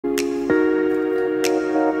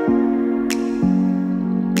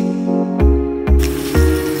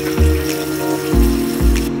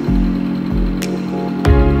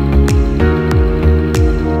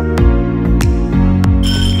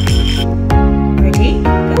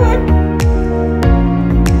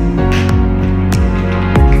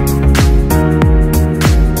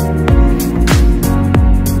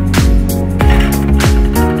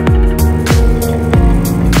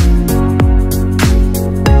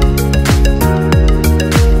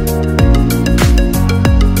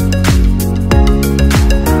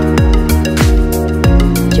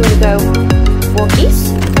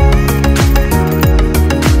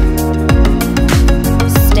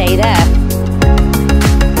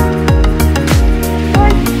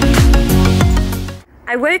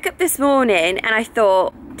woke up this morning and I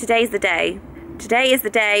thought, today's the day. Today is the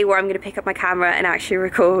day where I'm going to pick up my camera and actually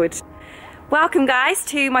record. Welcome guys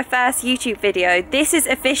to my first YouTube video. This is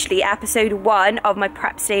officially episode 1 of my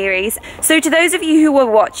prep series. So to those of you who are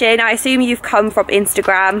watching, I assume you've come from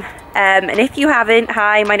Instagram. And if you haven't,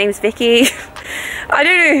 hi, my name is Vicky. I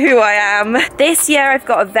don't know who I am. This year I've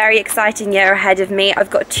got a very exciting year ahead of me. I've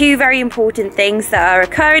got 2 very important things that are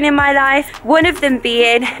occurring in my life. One of them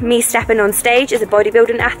being me stepping on stage as a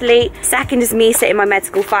bodybuilding athlete. Second is me sitting my med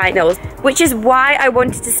school finals, which is why I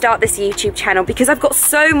wanted to start this YouTube channel, because I've got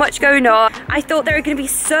so much going on. I thought there are going to be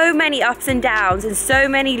so many ups and downs and so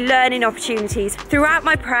many learning opportunities. Throughout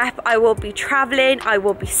my prep, I will be traveling, I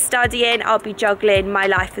will be studying, I'll be juggling my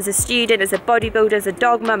life as a student, as a bodybuilder, as a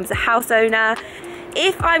dog mum, as a house owner.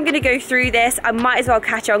 If I'm going to go through this, I might as well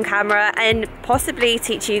catch on camera and possibly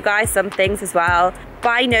teach you guys some things as well.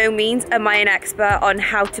 By no means am I an expert on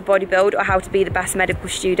how to bodybuild or how to be the best medical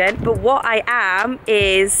student, but what I am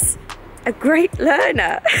is a great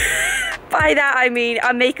learner. By that I mean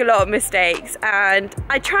I make a lot of mistakes and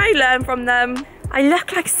I try and learn from them. I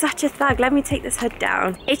look like such a thug. Let me take this hood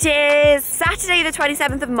down. It is Saturday the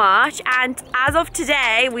 27th of March and as of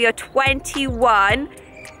today we are 21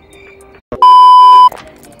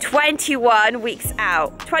 weeks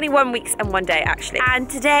out. 21 weeks and 1 day actually. And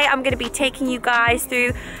today I'm going to be taking you guys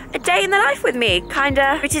through a day in the life with me,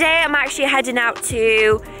 kinda. But today I'm actually heading out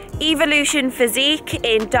to Evolution Physique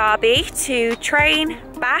in Derby to train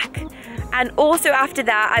back. And also after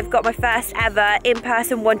that, I've got my first ever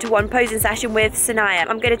in-person one-to-one posing session with Sanaya.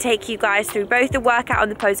 I'm going to take you guys through both the workout and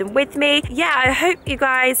the posing with me. Yeah, I hope you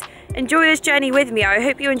guys enjoy this journey with me. I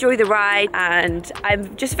hope you enjoy the ride, and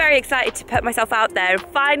I'm just very excited to put myself out there and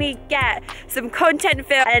finally get some content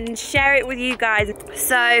filmed and share it with you guys.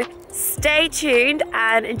 So stay tuned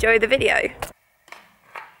and enjoy the video.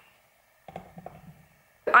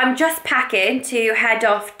 I'm just packing to head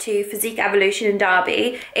off to Physique Evolution in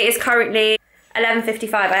Derby. It is currently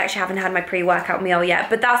 11:55. I actually haven't had my pre-workout meal yet,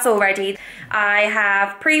 but that's all ready. I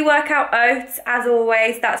have pre-workout oats, as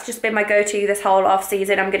always. That's just been my go-to this whole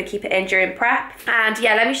off-season. I'm going to keep it in during prep. And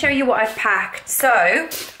yeah, let me show you what I've packed. So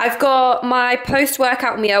I've got my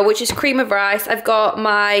post-workout meal, which is cream of rice. I've got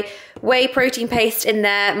my whey protein paste in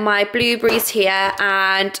there, my blueberries here,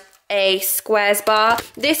 and a squares bar.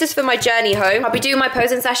 This is for my journey home. I'll be doing my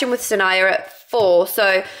posing session with Sanaya at 4,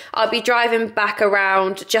 so I'll be driving back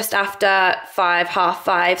around just after 5, half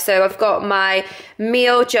 5. So I've got my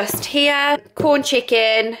meal just here, corn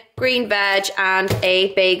chicken, green veg, and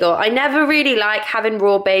a bagel. I never really like having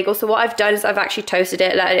raw bagel, so what I've done is I've actually toasted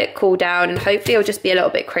it, let it cool down, and hopefully it'll just be a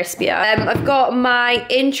little bit crispier. I've got my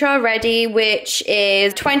intra ready, which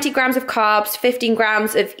is 20 grams of carbs, 15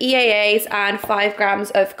 grams of EAAs, and 5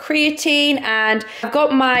 grams of creatine. And I've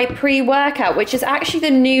got my pre-workout, which is actually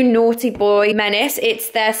the new Naughty Boy Menace.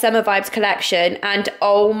 It's their Summer Vibes collection, and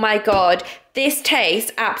oh my god, this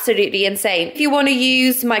tastes absolutely insane. If you want to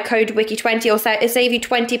use my code WIKI20, it'll save you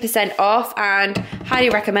 20% off, and highly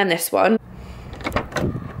recommend this one.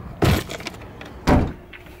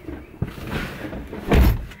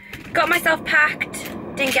 Got myself packed,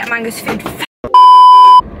 didn't get Mango's food.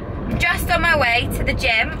 Just on my way to the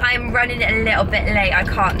gym. I'm running a little bit late, I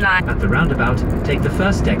can't lie. At the roundabout, take the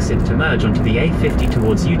first exit to merge onto the A50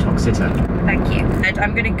 towards Utoxeter. Thank you. And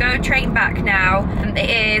I'm gonna go train back now. It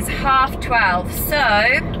is 12:30, so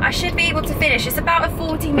I should be able to finish. It's about a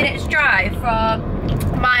 40 minutes drive from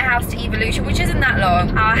my house to Evolution, which isn't that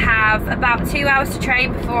long. I'll have about 2 hours to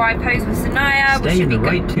train before I pose with Sanaya. Stay in the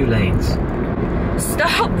right 2 lanes.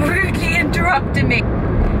 Stop rudely interrupting me.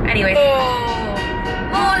 Anyway.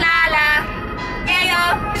 Oh la la, yeah yo,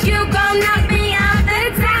 you gon' knock me out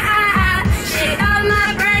the top. Shit on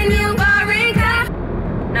my brand new boring car.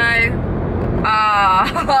 No.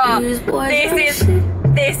 Ah,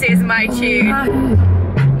 this is my tune.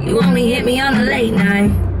 You only hit me on the late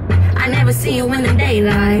night. I never see you in the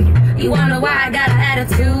daylight. You wonder why I got an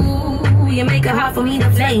attitude. You make it hard for me to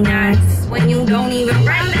play nice when you don't even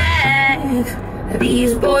run back.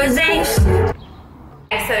 These boys ain't shit.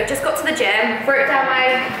 So just got to the gym, broke down my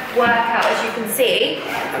workout as you can see.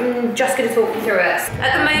 I'm just going to talk you through it.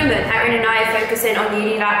 At the moment, Erin and I are focusing on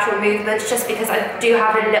unilateral movements just because I do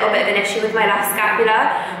have a little bit of an issue with my left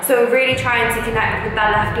scapula. So I'm really trying to connect with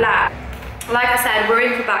that left lat. Like I said, we're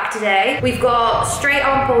in for back today. We've got straight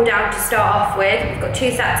arm pull down to start off with. We've got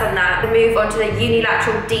 2 sets on that. We move on to the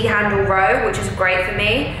unilateral D-handle row, which is great for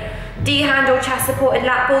me. D-handle chest supported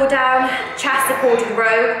lat pull down, chest supported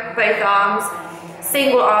row, both arms.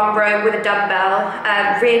 Single arm row with a dumbbell,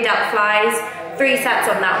 rear delt flies, 3 sets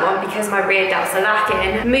on that one because my rear delts are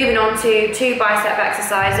lacking. Moving on to 2 bicep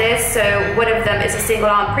exercises. So one of them is a single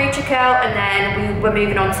arm preacher curl, and then we're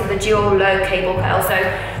moving on to the dual low cable curl. So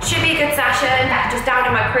should be a good session. Just down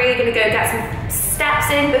in my pre, gonna go get some steps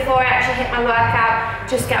in before I actually hit my workout.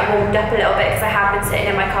 Just get warmed up a little bit because I have been sitting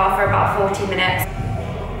in my car for about 40 minutes.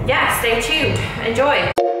 Yeah, stay tuned, enjoy.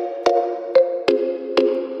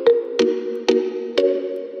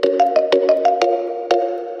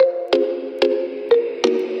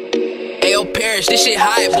 Ayo, Parrish, this shit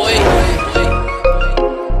high, boy.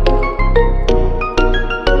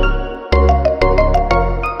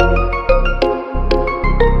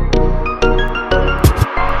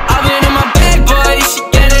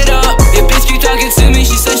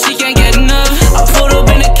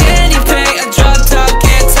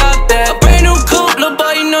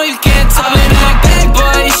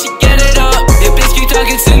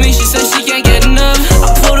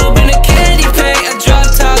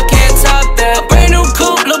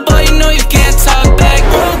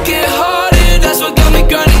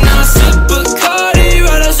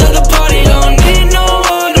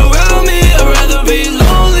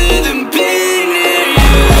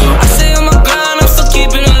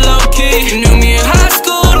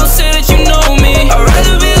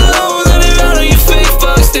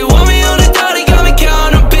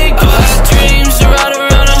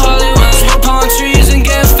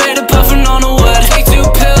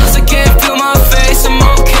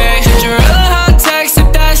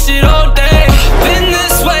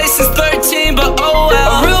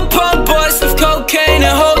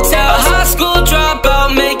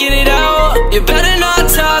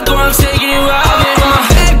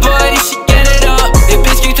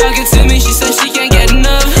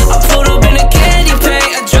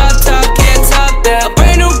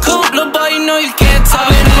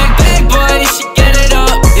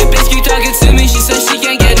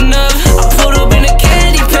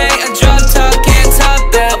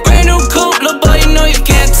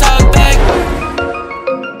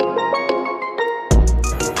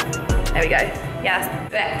 There we go. Yes.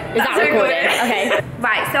 Is that recorded? Okay.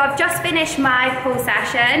 Right, so I've just finished my pull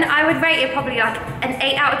session. I would rate it probably like an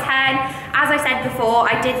 8 out of 10. As I said before,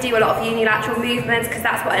 I did do a lot of unilateral movements because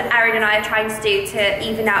that's what Erin and I are trying to do to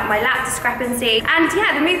even out my lat discrepancy. And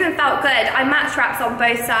yeah, the movement felt good. I matched reps on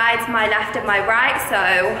both sides, my left and my right, so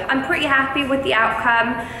I'm pretty happy with the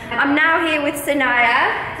outcome. I'm now here with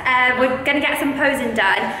Sanaya. We're gonna get some posing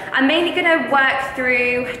done. I'm mainly gonna work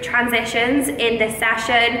through transitions in this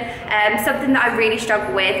session, something that I really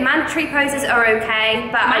struggle with. Mandatory poses are okay,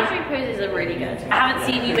 but mandatory poses are really good. I haven't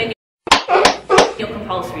seen you in your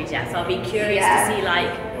compulsories yet, so I'll be curious to see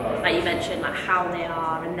like you mentioned, like how they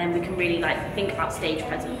are, and then we can really like think about stage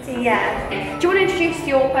presence. Yeah. Do you want to introduce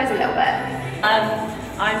your pose a little bit?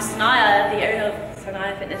 I'm Sanaya, the owner of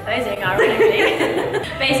Sanaya Fitness Posing, ironically.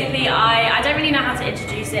 Basically, I don't really know how to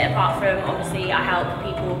introduce it apart from obviously I help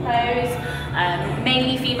people pose,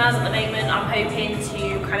 mainly females at the moment. I'm hoping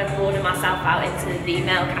to kind of broaden myself out into the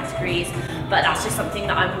male categories, but that's just something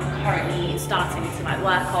that I'm currently starting to like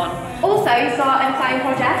work on. Also, you've got an exciting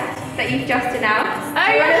project that you've just announced.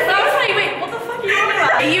 Oh yes, I was like, wait, what the fuck are you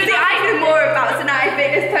talking about? I know more about Sanaya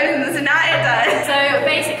Fitness Posing than Sanaya does. So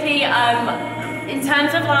basically, in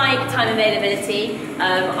terms of like time availability,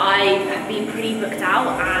 I have been pretty booked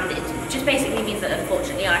out, and it just basically means that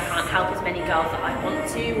unfortunately I can't help as many girls that I want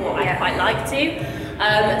to or I'd quite like to.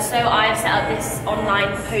 So I've set up this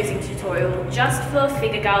online posing tutorial just for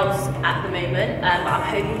figure girls at the moment. I'm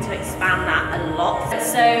hoping to expand that a lot.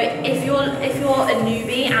 So if you're a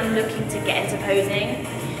newbie and looking to get into posing,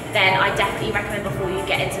 then I definitely recommend before you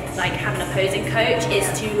get into like having a posing coach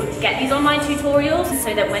is to get these online tutorials,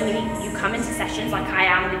 so that when you come into sessions like I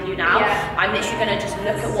am with you now, I'm literally going to just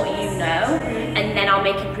look at what you know and then I'll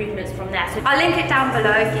make improvements from there. So I'll link it down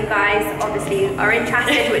below if you guys obviously are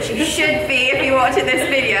interested, which you should be if you're watching this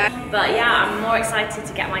video. But yeah, I'm more excited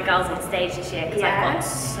to get my girls on stage this year because I've got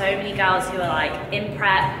so many girls who are like in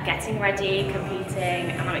prep, getting ready,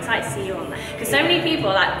 competing, and I'm excited to see you on there. Because so many people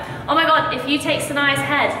are like, oh my god, if you take Sanaya's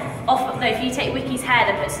head off, no, if you take Wiki's head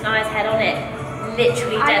and put Sanaya's head on it,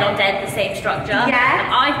 literally dead on dead the same structure. Yeah.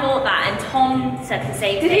 And I thought that, and Tom said the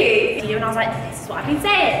same thing to you, and I was like, this is what I've been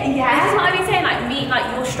saying. Yeah. This is what I've been saying. Like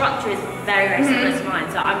your structure is very, very similar to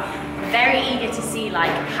mine. So I'm very eager to see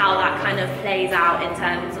like how that kind of plays out in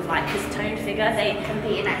terms of like, because toned figure, they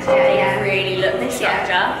compete next year. They really look the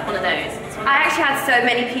structure. One of those. I actually had so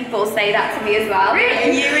many people say that to me as well.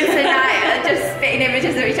 Really? You and Sanaya just spitting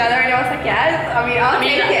images of each other, and I was like, yeah, I'll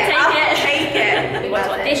take it. I'll take it.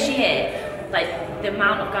 What, this year, like the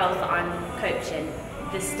amount of girls that I'm coaching,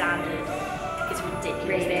 the standard is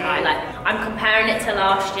ridiculously high. Like, I'm comparing it to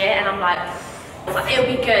last year, and I'm like, it'll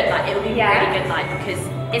be good, like, it'll be really good, like, because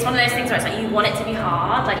it's one of those things where it's like, you want it to be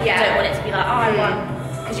hard, like, you don't want it to be like, oh, I won,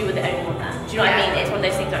 because you were the only one there. Do you know what I mean? It's one of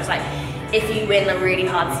those things where it's like, if you win a really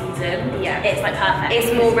hard season, it's like perfect.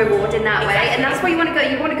 It's more rewarding that way, and that's why you want to go.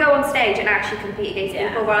 You want to go on stage and actually compete against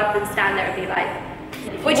people rather than stand there and be like,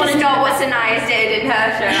 which is not what Sanaya did in her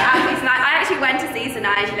show. I actually went to see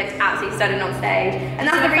Sanaya. She looked absolutely stunning on stage, and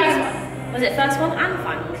that's the reason. Was it first one and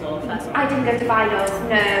finals or first one? I didn't go to finals.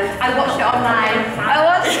 No, I watched it online. I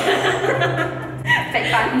watched. Fake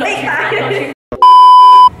fan. Fake fan.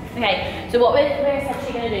 Okay, so what we're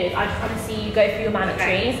essentially going to do is I just want to see you go through your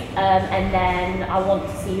mandatories, and then I want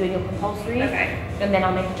to see you in your compulsories, and then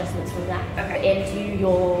I'll make adjustments from that into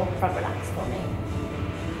your front relax for me.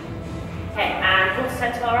 Okay, and quarter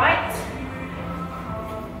turn to our right.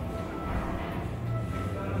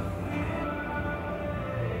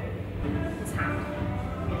 This hand.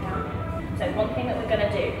 Good down. So one thing that we're going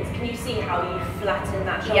to do is, can you see how you flatten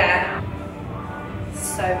that shoulder now?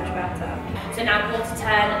 So much better. So now quarter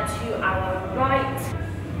turn to our right.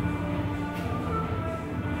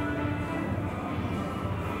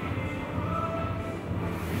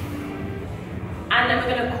 And then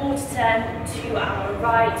we're going to quarter turn to our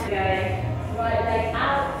right. Go right leg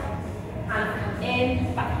out, hand come in,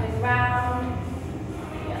 back leg round.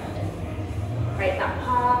 Create that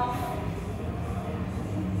path.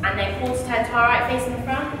 And then quarter turn to our right, facing the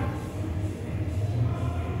front.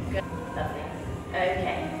 Good, lovely.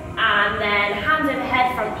 Okay, and then hands overhead,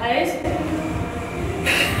 front pose.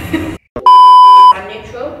 I'm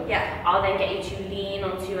neutral. Yeah. I'll then get you to lean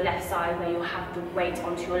onto your left side where you'll have the weight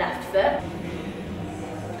onto your left foot.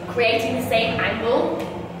 Creating the same angle.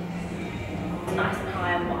 Nice and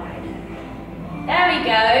high and wide. There we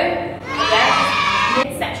go. Yeah.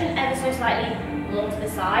 Midsection ever so slightly more to the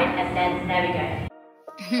side, and then there we go.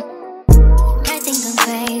 I think I'm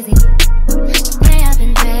crazy. Way I've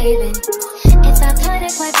been craving. If I've heard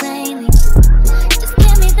it quite plainly, just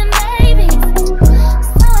give me the baby. So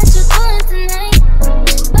what you doing tonight?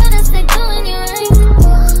 But I said doing you right.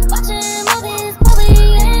 Watching movies, probably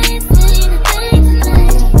ain't seen a thing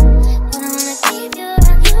tonight. But I wanna keep you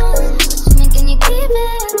around you. What you mean, can you keep it?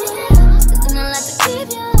 Cause I'm not allowed to keep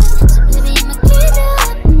you. So baby, I'ma keep you.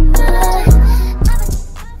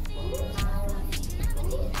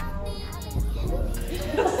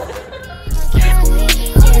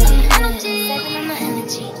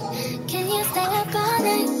 Can you stay up all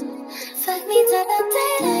night? Fuck me till the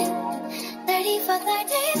daylight. 30 for 35.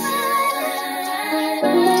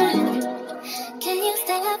 Can you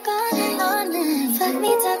stay up all night? Fuck me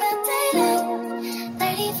till the daylight.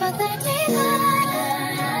 30 for 35.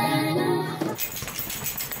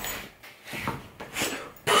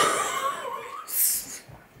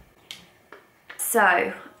 So,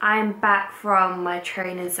 I'm back from my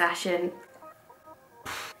training session.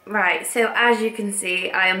 Right, so as you can see,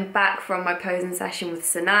 I am back from my posing session with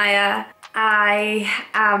Sanaya. I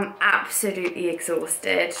am absolutely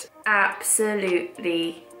exhausted,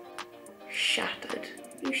 absolutely shattered.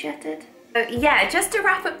 You shattered? So yeah, just to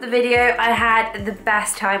wrap up the video, I had the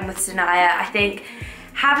best time with Sanaya. I think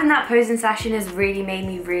having that posing session has really made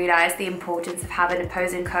me realise the importance of having a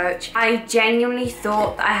posing coach. I genuinely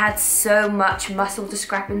thought that I had so much muscle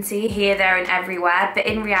discrepancy here, there and everywhere, but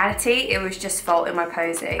in reality it was just fault in my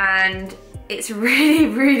posing. And it's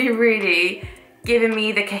really given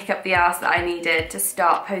me the kick up the arse that I needed to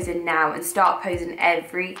start posing now and start posing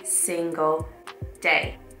every single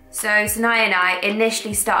day. So Sanaya and I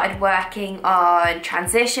initially started working on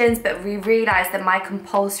transitions, but we realised that my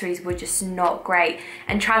compulsories were just not great.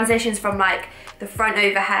 And transitions from like the front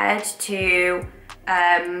overhead to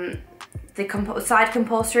the side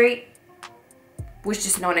compulsory was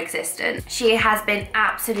just non-existent. She has been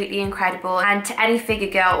absolutely incredible, and to any figure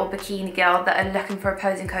girl or bikini girl that are looking for a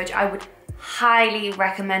posing coach, I would highly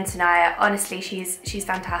recommend Sanaya. Honestly, she's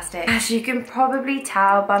fantastic. As you can probably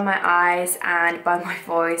tell by my eyes and by my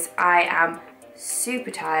voice, I am super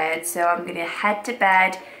tired, so I'm gonna head to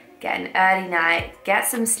bed, get an early night, get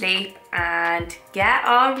some sleep, and get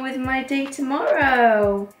on with my day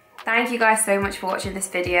tomorrow. Thank you guys so much for watching this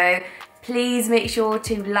video. Please make sure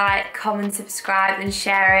to like, comment, subscribe and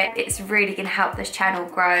share it. It's really gonna help this channel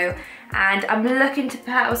grow. And I'm looking to put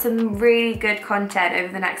out some really good content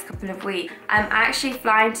over the next couple of weeks. I'm actually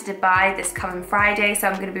flying to Dubai this coming Friday, so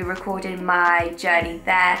I'm gonna be recording my journey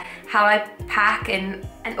there, how I pack and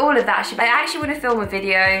all of that. I actually wanna film a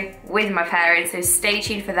video with my parents, so stay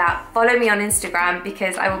tuned for that. Follow me on Instagram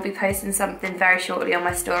because I will be posting something very shortly on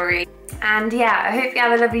my story. And yeah, I hope you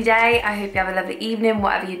have a lovely day. I hope you have a lovely evening,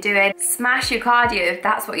 whatever you're doing. Smash your cardio if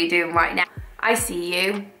that's what you're doing right now. I see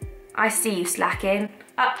you. I see you slacking.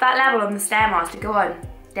 Up that level on the Stairmaster, go on.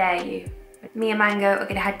 Dare you. Me and Mango are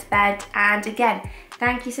gonna head to bed, and again,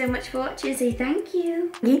 thank you so much for watching, say thank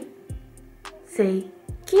you. Say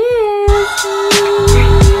kiss.